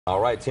All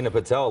right, Tina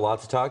Patel, a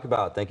lot to talk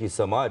about. Thank you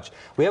so much.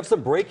 We have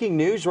some breaking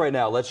news right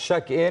now. Let's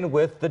check in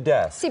with the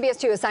desk. CBS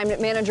 2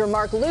 assignment manager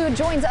Mark Liu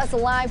joins us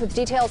live with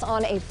details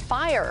on a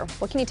fire.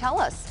 What can you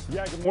tell us?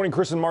 Yeah, good morning,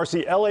 Chris and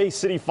Marcy. LA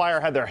City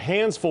Fire had their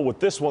hands full with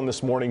this one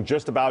this morning,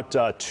 just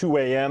about 2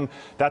 a.m.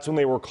 That's when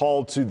they were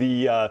called to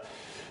the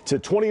to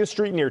 20th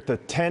Street near the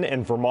 10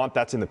 and Vermont.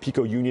 That's in the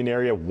Pico-Union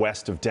area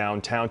west of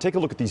downtown. Take a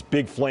look at these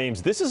big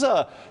flames. This is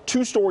a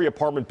two-story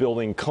apartment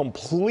building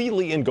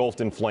completely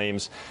engulfed in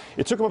flames.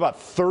 It took them about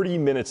 30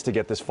 minutes to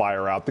get this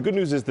fire out. The good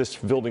news is this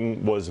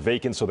building was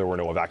vacant, so there were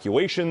no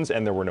evacuations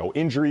and there were no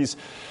injuries.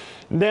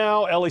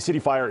 Now, LA City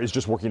Fire is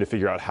just working to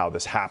figure out how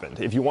this happened.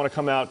 If you want to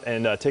come out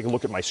and take a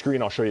look at my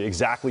screen, I'll show you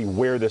exactly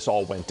where this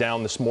all went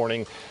down this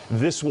morning.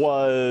 This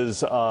was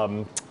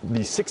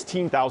the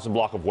 16,000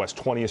 block of West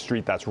 20th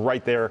Street. That's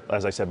right there,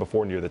 as I said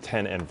before, near the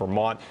 10 and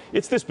Vermont.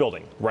 It's this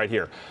building right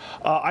here.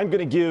 I'm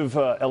going to give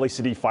LA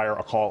City Fire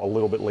a call a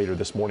little bit later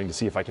this morning to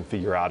see if I can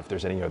figure out if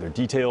there's any other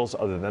details.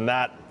 Other than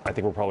that, I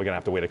think we're probably going to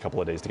have to wait a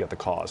couple of days to get the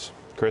cause.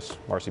 Chris,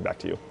 Marcy, back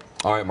to you.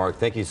 All right, Mark,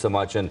 thank you so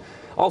much. And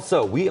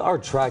also, we are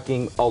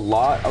tracking a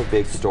lot of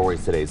big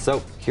stories today.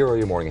 So here are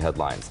your morning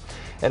headlines.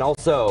 And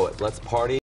also, let's party.